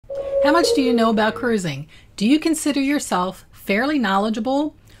How much do you know about cruising? Do you consider yourself fairly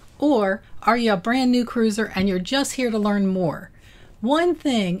knowledgeable, or are you a brand new cruiser and you're just here to learn more? One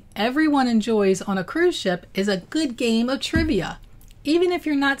thing everyone enjoys on a cruise ship is a good game of trivia. Even if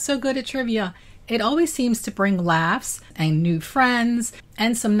you're not so good at trivia, it always seems to bring laughs and new friends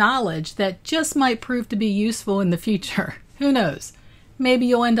and some knowledge that just might prove to be useful in the future. Who knows? Maybe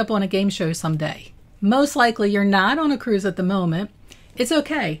you'll end up on a game show someday. Most likely you're not on a cruise at the moment. It's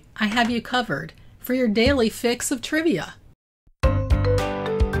okay, I have you covered for your daily fix of trivia.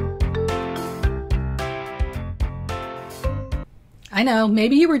 I know,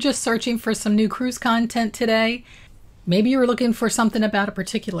 maybe you were just searching for some new cruise content today. Maybe you were looking for something about a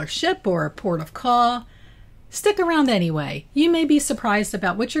particular ship or a port of call. Stick around anyway. You may be surprised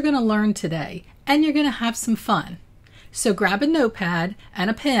about what you're going to learn today, and you're going to have some fun. So grab a notepad and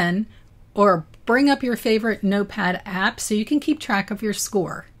a pen, or bring up your favorite notepad app so you can keep track of your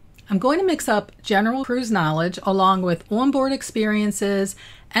score. I'm going to mix up general cruise knowledge along with onboard experiences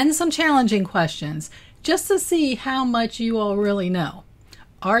and some challenging questions just to see how much you all really know.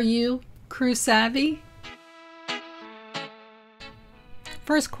 Are you cruise savvy?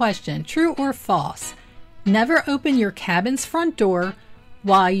 First question, true or false? Never open your cabin's front door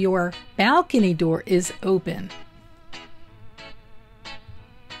while your balcony door is open.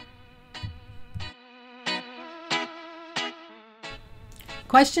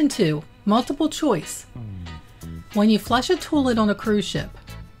 Question 2, multiple choice. When you flush a toilet on a cruise ship,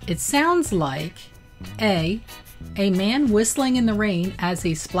 it sounds like A man whistling in the rain as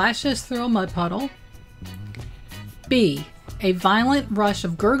he splashes through a mud puddle. B, a violent rush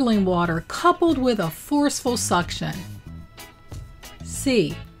of gurgling water coupled with a forceful suction.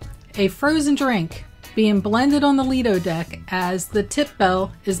 C, a frozen drink being blended on the Lido deck as the tip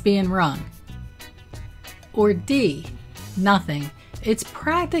bell is being rung. Or D, nothing. It's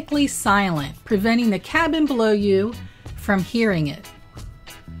practically silent, preventing the cabin below you from hearing it.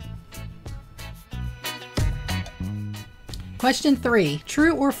 Question 3,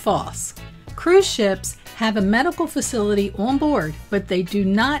 true or false? Cruise ships have a medical facility on board, but they do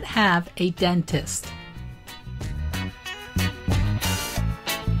not have a dentist.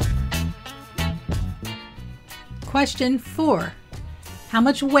 Question 4, how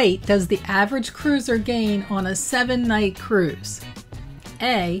much weight does the average cruiser gain on a 7-night cruise?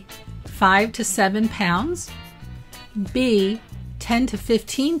 A, 5 to 7 pounds. B, 10 to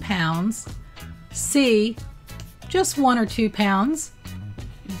 15 pounds. C, just 1 or 2 pounds.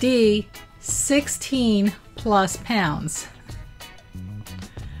 D, 16 plus pounds.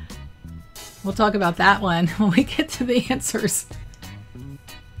 We'll talk about that one when we get to the answers.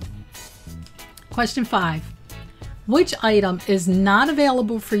 Question 5. Which item is not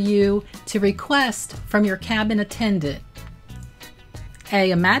available for you to request from your cabin attendant?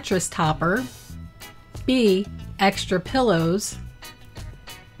 A mattress topper. B, extra pillows.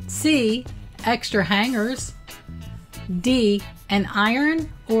 C, extra hangers. D, an iron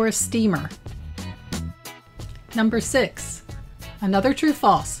or a steamer. Number 6, another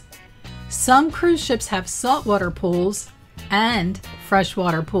true/false. Some cruise ships have saltwater pools and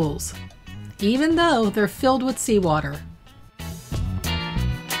freshwater pools, even though they're filled with seawater.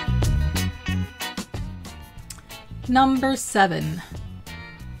 Number 7,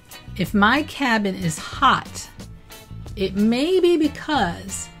 if my cabin is hot, it may be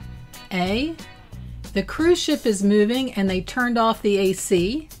because A, the cruise ship is moving and they turned off the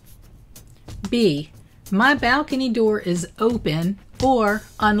AC. B, my balcony door is open or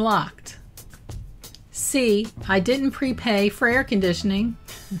unlocked. C, I didn't prepay for air conditioning.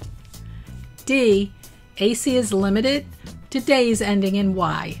 D, AC is limited to days ending in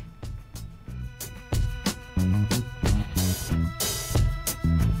Y.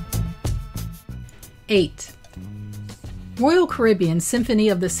 Eight, Royal Caribbean Symphony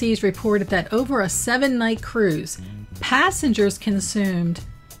of the Seas reported that over a 7-night cruise, passengers consumed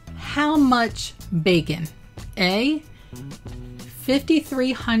how much bacon? A,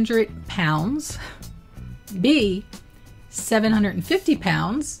 5,300 pounds. B, 750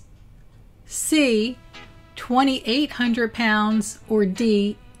 pounds. C, 2,800 pounds. Or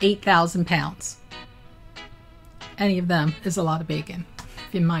D, 8,000 pounds. Any of them is a lot of bacon,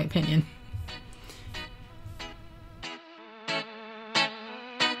 in my opinion.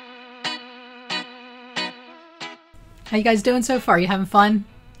 How you guys doing so far? You having fun?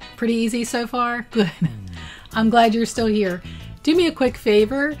 Pretty easy so far? Good. I'm glad you're still here. Do me a quick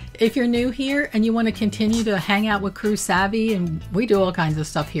favor. If you're new here and you want to continue to hang out with Cruise Savvy, and we do all kinds of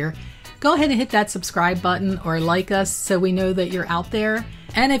stuff here, go ahead and hit that subscribe button or like us so we know that you're out there.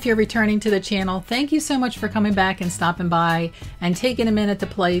 And if you're returning to the channel, thank you so much for coming back and stopping by and taking a minute to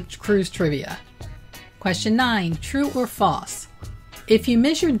play cruise trivia. Question 9, true or false? If you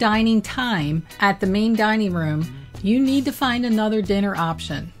miss your dining time at the main dining room, you need to find another dinner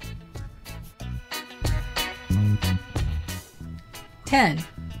option. 10,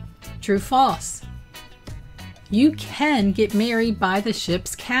 true false? You can get married by the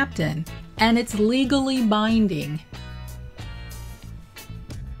ship's captain, and it's legally binding.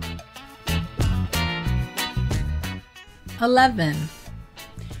 11,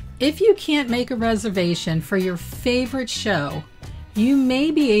 if you can't make a reservation for your favorite show, you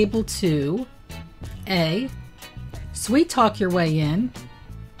may be able to A, sweet talk your way in,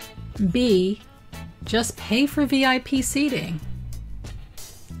 B, just pay for VIP seating,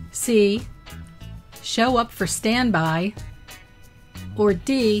 C, show up for standby, or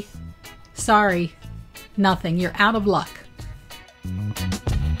D, sorry, nothing, you're out of luck.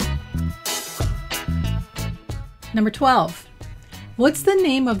 Number 12, what's the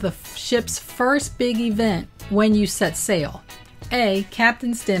name of the ship's first big event when you set sail? A,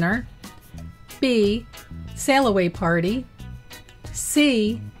 Captain's Dinner, B, Sail Away Party,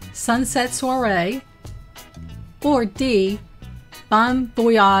 C, Sunset Soiree, or D, Bon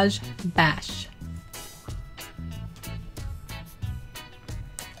Voyage Bash.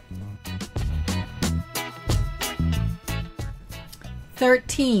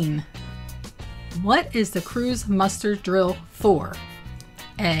 "13. What is the cruise muster drill for?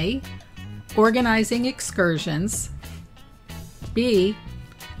 A, organizing excursions, B,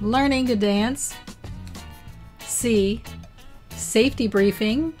 learning to dance, C, safety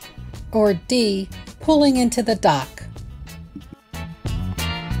briefing, or D, pulling into the dock."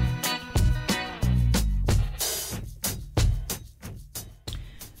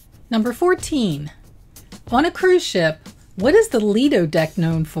 Number 14. On a cruise ship, what is the Lido deck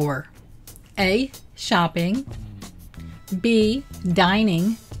known for? A, shopping, B,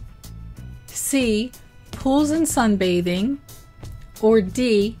 dining, C, pools and sunbathing, or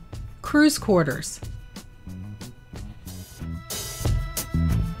D, cruise quarters.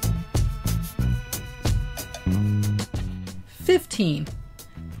 15.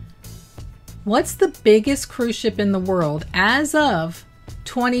 What's the biggest cruise ship in the world as of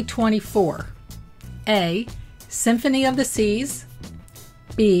 2024? A, Symphony of the Seas,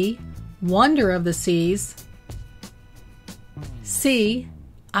 B, Wonder of the Seas, C,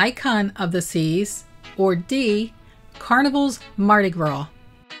 Icon of the Seas, or D, Carnival's Mardi Gras.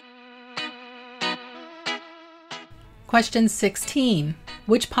 Question 16.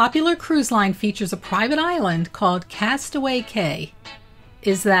 Which popular cruise line features a private island called Castaway Cay?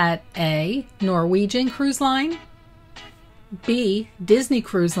 Is that A, Norwegian Cruise Line, B, Disney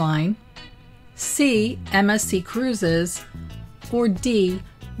Cruise Line, C, MSC Cruises, or D,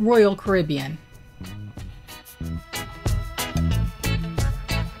 Royal Caribbean?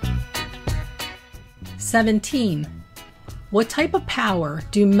 "17. What type of power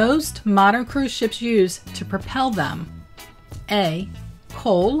do most modern cruise ships use to propel them? A,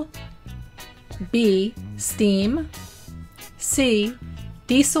 coal, B, steam, C,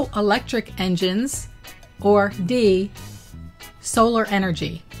 diesel electric engines, or D, solar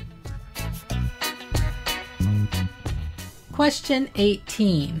energy? Question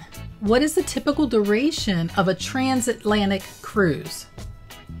 18. What is the typical duration of a transatlantic cruise?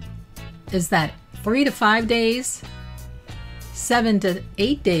 Is that 3 to 5 days, 7 to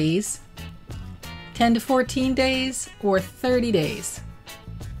 8 days, 10 to 14 days, or 30 days?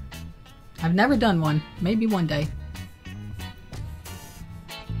 I've never done one. Maybe one day.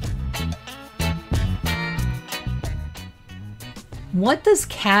 What does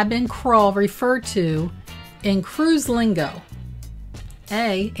cabin crawl refer to in cruise lingo?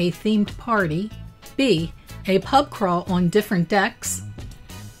 A, a themed party, B, a pub crawl on different decks,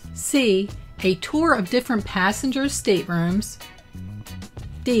 C, a tour of different passengers' staterooms,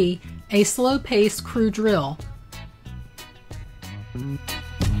 D, a slow-paced crew drill.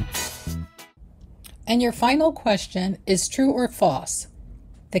 And your final question is true or false.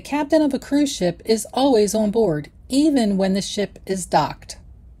 The captain of a cruise ship is always on board, even when the ship is docked.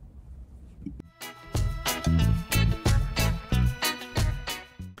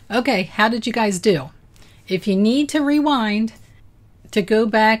 Okay, how did you guys do? If you need to rewind to go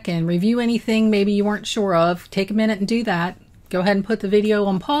back and review anything maybe you weren't sure of, take a minute and do that. Go ahead and put the video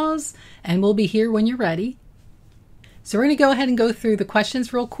on pause and we'll be here when you're ready. So we're going to go ahead and go through the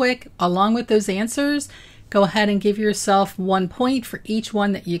questions real quick. Along with those answers, go ahead and give yourself 1 point for each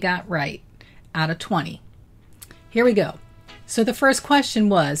one that you got right out of 20. Here we go. So the first question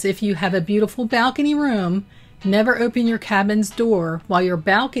was, if you have a beautiful balcony room, never open your cabin's door while your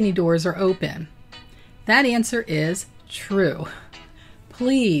balcony doors are open. That answer is true.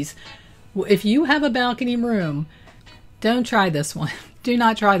 Please, if you have a balcony room, don't try this one. Do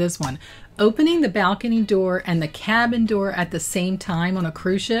not try this one. Opening the balcony door and the cabin door at the same time on a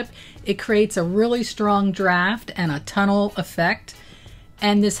cruise ship, it creates a really strong draft and a tunnel effect.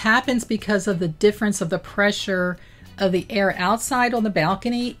 And this happens because of the difference of the pressure of the air outside on the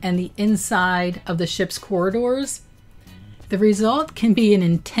balcony and the inside of the ship's corridors. The result can be an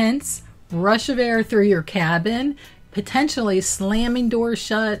intense rush of air through your cabin, potentially slamming doors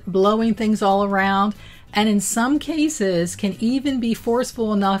shut, blowing things all around, and in some cases can even be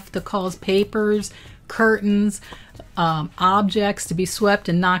forceful enough to cause papers, curtains, objects to be swept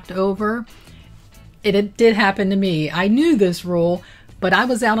and knocked over. It did happen to me. I knew this rule, but I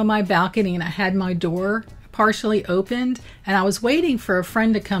was out on my balcony and I had my door partially opened, and I was waiting for a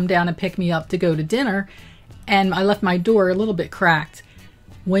friend to come down and pick me up to go to dinner, and I left my door a little bit cracked.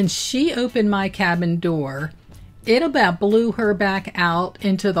 When she opened my cabin door, it about blew her back out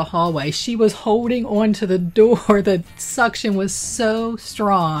into the hallway. She was holding on to the door. The suction was so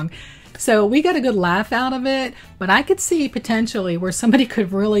strong. So we got a good laugh out of it, but I could see potentially where somebody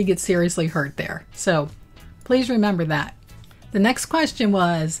could really get seriously hurt there. So please remember that. The next question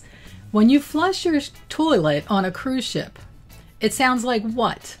was, when you flush your toilet on a cruise ship, it sounds like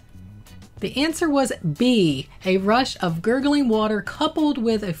what? The answer was B, a rush of gurgling water coupled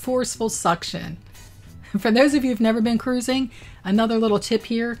with a forceful suction. For those of you who've never been cruising, another little tip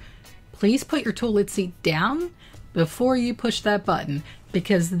here, please put your toilet seat down before you push that button,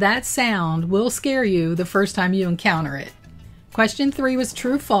 because that sound will scare you the first time you encounter it. Question 3 was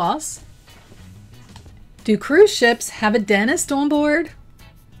true or false. Do cruise ships have a dentist on board?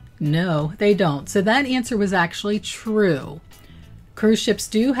 No, they don't. So that answer was actually true. Cruise ships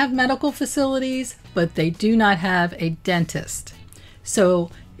do have medical facilities, but they do not have a dentist.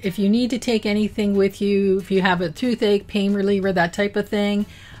 So if you need to take anything with you, if you have a toothache, pain reliever, that type of thing,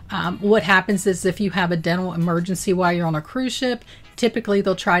 what happens is if you have a dental emergency while you're on a cruise ship, typically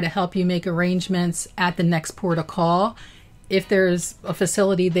they'll try to help you make arrangements at the next port of call if there's a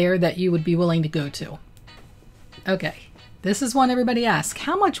facility there that you would be willing to go to. Okay, this is one everybody asks.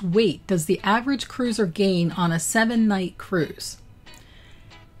 How much weight does the average cruiser gain on a 7-night cruise?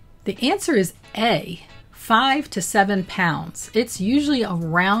 The answer is A, 5 to 7 pounds. It's usually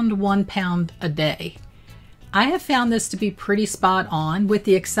around 1 pound a day. I have found this to be pretty spot on, with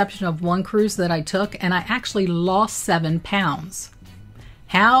the exception of one cruise that I took, and I actually lost 7 pounds.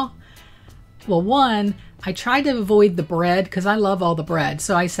 How? Well, one, I tried to avoid the bread because I love all the bread.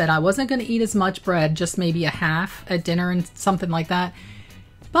 So I said I wasn't going to eat as much bread, just maybe a half at dinner and something like that.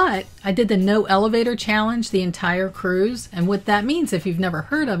 But I did the no elevator challenge the entire cruise. And what that means, if you've never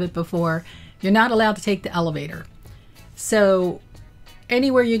heard of it before, you're not allowed to take the elevator. So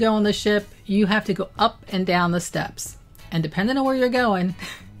anywhere you go on the ship, you have to go up and down the steps. And depending on where you're going,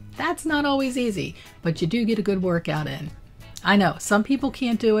 that's not always easy, but you do get a good workout in. I know some people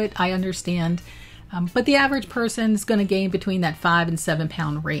can't do it. I understand. But the average person is going to gain between that 5 and 7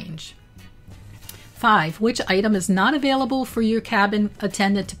 pound range. 5, which item is not available for your cabin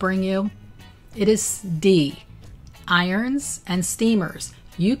attendant to bring you? It is D, irons and steamers.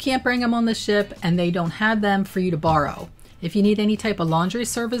 You can't bring them on the ship, and they don't have them for you to borrow. If you need any type of laundry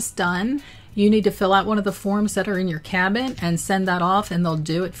service done, you need to fill out one of the forms that are in your cabin and send that off, and they'll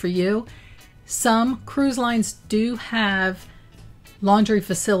do it for you. Some cruise lines do have laundry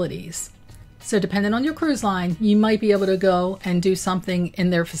facilities. So depending on your cruise line, you might be able to go and do something in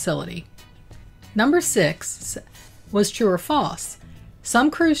their facility. Number 6 was true or false.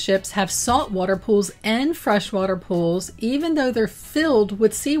 Some cruise ships have saltwater pools and freshwater pools, even though they're filled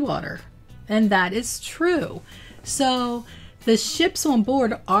with seawater. And that is true. So the ships on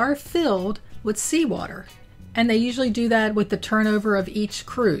board are filled with seawater, and they usually do that with the turnover of each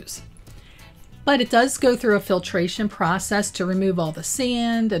cruise. But it does go through a filtration process to remove all the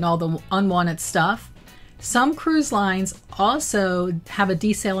sand and all the unwanted stuff. Some cruise lines also have a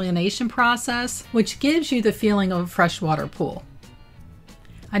desalination process, which gives you the feeling of a freshwater pool.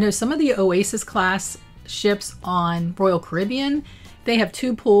 I know some of the Oasis class ships on Royal Caribbean, they have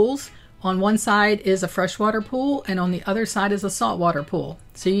 2 pools. On one side is a freshwater pool, and on the other side is a saltwater pool.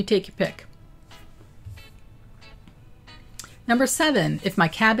 So you take your pick. Number 7, if my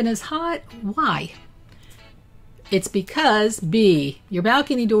cabin is hot, why? It's because B, your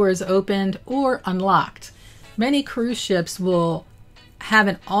balcony door is opened or unlocked. Many cruise ships will have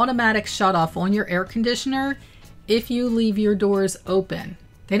an automatic shut off on your air conditioner if you leave your doors open.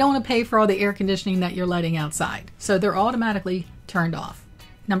 They don't want to pay for all the air conditioning that you're letting outside. So they're automatically turned off.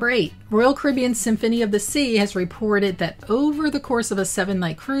 Number 8, Royal Caribbean Symphony of the Sea has reported that over the course of a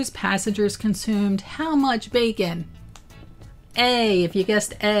 7-night cruise, passengers consumed how much bacon? A, if you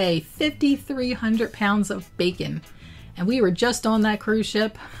guessed A, 5,300 pounds of bacon. And we were just on that cruise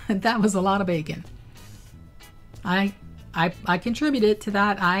ship. That was a lot of bacon. I contributed to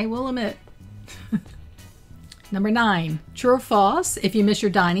that, I will admit. Number 9, true or false, if you miss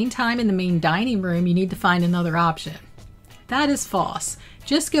your dining time in the main dining room, you need to find another option. That is false.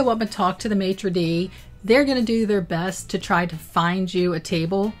 Just go up and talk to the maitre d'. They're going to do their best to try to find you a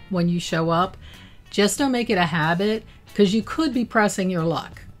table when you show up. Just don't make it a habit, because you could be pressing your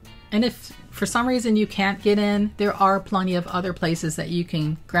luck. And if for some reason you can't get in, there are plenty of other places that you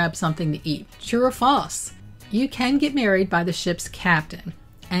can grab something to eat. True or false? You can get married by the ship's captain,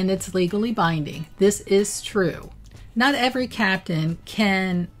 and it's legally binding. This is true. Not every captain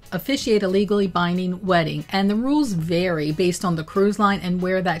can officiate a legally binding wedding, and the rules vary based on the cruise line and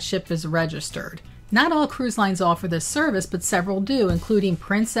where that ship is registered. Not all cruise lines offer this service, but several do, including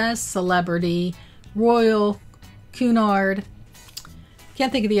Princess, Celebrity, Royal, Cunard.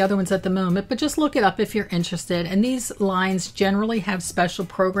 Can't think of the other ones at the moment, but just look it up if you're interested. And these lines generally have special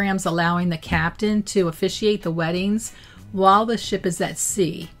programs allowing the captain to officiate the weddings while the ship is at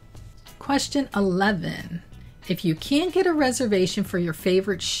sea. Question 11. If you can't get a reservation for your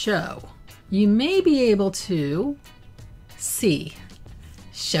favorite show, you may be able to C,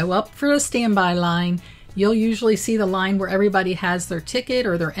 show up for a standby line. You'll usually see the line where everybody has their ticket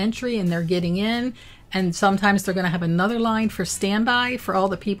or their entry and they're getting in. And sometimes they're going to have another line for standby for all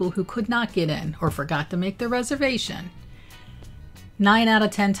the people who could not get in or forgot to make their reservation. 9 out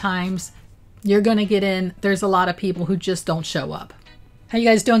of 10 times, you're going to get in. There's a lot of people who just don't show up. How you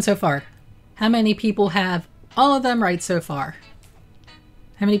guys doing so far? How many people have all of them right so far?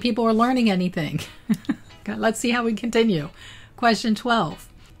 How many people are learning anything? Let's see how we continue. Question 12.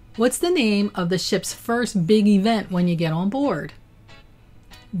 What's the name of the ship's first big event when you get on board?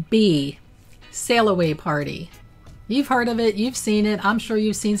 B, sail away party. You've heard of it, you've seen it. I'm sure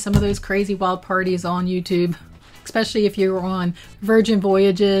you've seen some of those crazy wild parties on YouTube, especially if you're on Virgin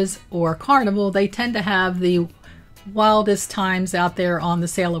Voyages or Carnival. They tend to have the wildest times out there on the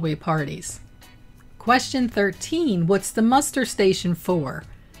sail away parties. Question 13. What's the muster station for?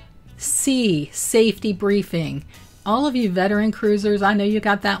 C, safety briefing. All of you veteran cruisers, I know you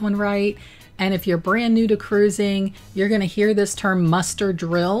got that one right. And if you're brand new to cruising, you're going to hear this term muster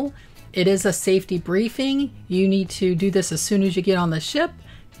drill. It is a safety briefing. You need to do this as soon as you get on the ship.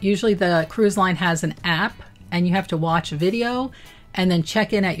 Usually the cruise line has an app and you have to watch a video and then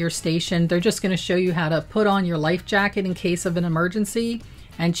check in at your station. They're just going to show you how to put on your life jacket in case of an emergency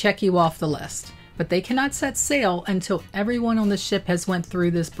and check you off the list. But they cannot set sail until everyone on the ship has went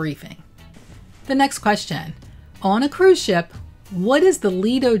through this briefing. The next question. On a cruise ship, what is the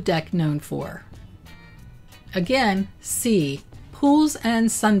Lido deck known for? Again, C, pools and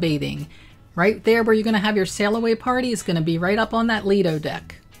sunbathing. Right there where you're going to have your sail away party is going to be right up on that Lido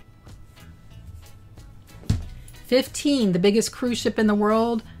deck. 15, the biggest cruise ship in the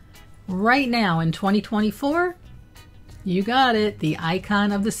world right now in 2024. You got it, the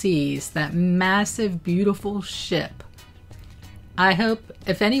Icon of the Seas, that massive, beautiful ship. I hope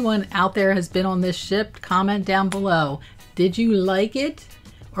if anyone out there has been on this ship, comment down below. Did you like it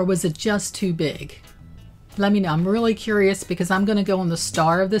or was it just too big? Let me know. I'm really curious because I'm going to go on the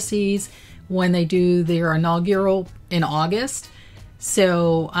Star of the Seas when they do their inaugural in August.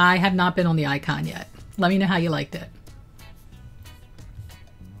 So I have not been on the Icon yet. Let me know how you liked it.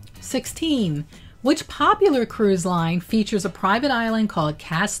 16. Which popular cruise line features a private island called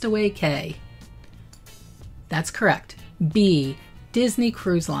Castaway Cay? That's correct. B, Disney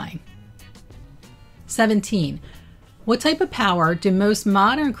Cruise Line. 17. What type of power do most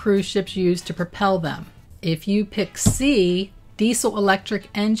modern cruise ships use to propel them? If you pick C, diesel electric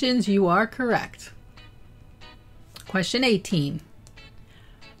engines, you are correct. Question 18.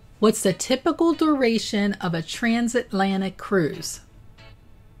 What's the typical duration of a transatlantic cruise?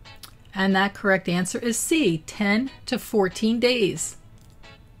 And that correct answer is C, 10 to 14 days.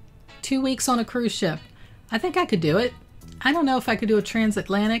 2 weeks on a cruise ship. I think I could do it. I don't know if I could do a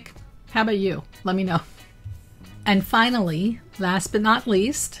transatlantic. How about you? Let me know. And finally, last but not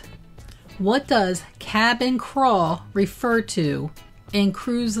least, what does cabin crawl refer to in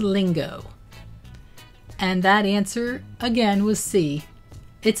cruise lingo? And that answer, again, was C.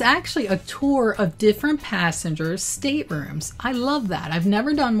 It's actually a tour of different passengers' staterooms. I love that. I've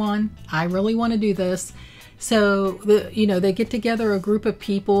never done one. I really want to do this. So, they get together a group of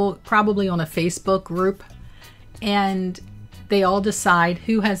people, probably on a Facebook group, and they all decide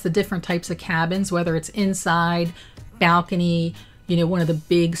who has the different types of cabins, whether it's inside, balcony, one of the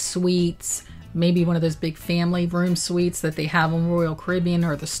big suites, maybe one of those big family room suites that they have on Royal Caribbean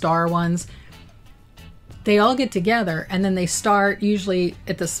or the star ones. They all get together and then they start usually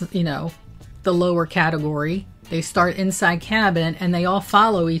at the lower category. They start inside cabin and they all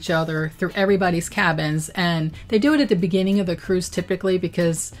follow each other through everybody's cabins. And they do it at the beginning of the cruise typically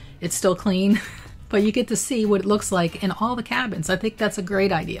because it's still clean, but you get to see what it looks like in all the cabins. I think that's a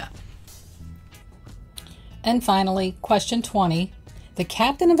great idea. And finally, question 20. The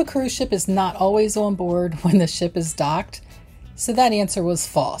captain of a cruise ship is not always on board when the ship is docked. So that answer was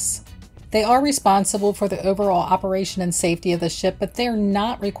false. They are responsible for the overall operation and safety of the ship, but they're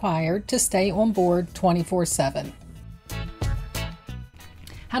not required to stay on board 24/7.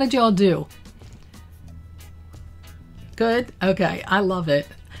 How did y'all do? Good? Okay, I love it.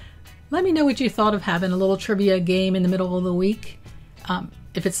 Let me know what you thought of having a little trivia game in the middle of the week.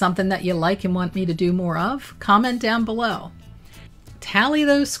 If it's something that you like and want me to do more of, comment down below. Tally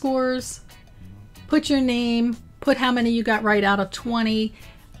those scores, put your name, put how many you got right out of 20.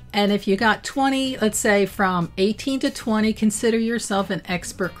 And if you got 20, let's say from 18 to 20, consider yourself an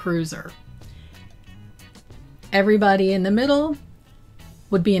expert cruiser. Everybody in the middle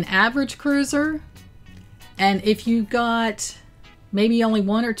would be an average cruiser. And if you got maybe only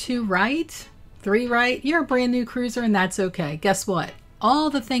 1 or 2 right, 3 right, you're a brand new cruiser and that's okay. Guess what?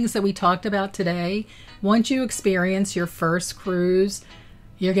 All the things that we talked about today, once you experience your first cruise,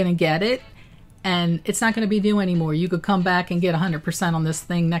 you're going to get it. And it's not going to be new anymore. You could come back and get 100% on this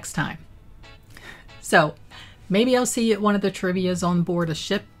thing next time. So maybe I'll see you at one of the trivias on board a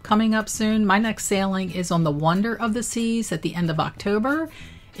ship coming up soon. My next sailing is on the Wonder of the Seas at the end of October.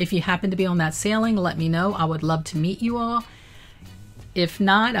 If you happen to be on that sailing, let me know. I would love to meet you all. If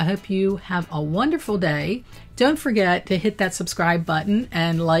not, I hope you have a wonderful day. Don't forget to hit that subscribe button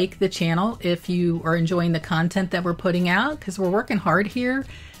and like the channel if you are enjoying the content that we're putting out, because we're working hard here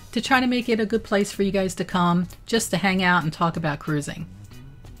to try to make it a good place for you guys to come just to hang out and talk about cruising.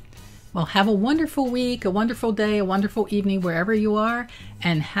 Well, have a wonderful week, a wonderful day, a wonderful evening wherever you are,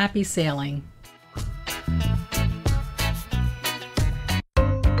 and happy sailing.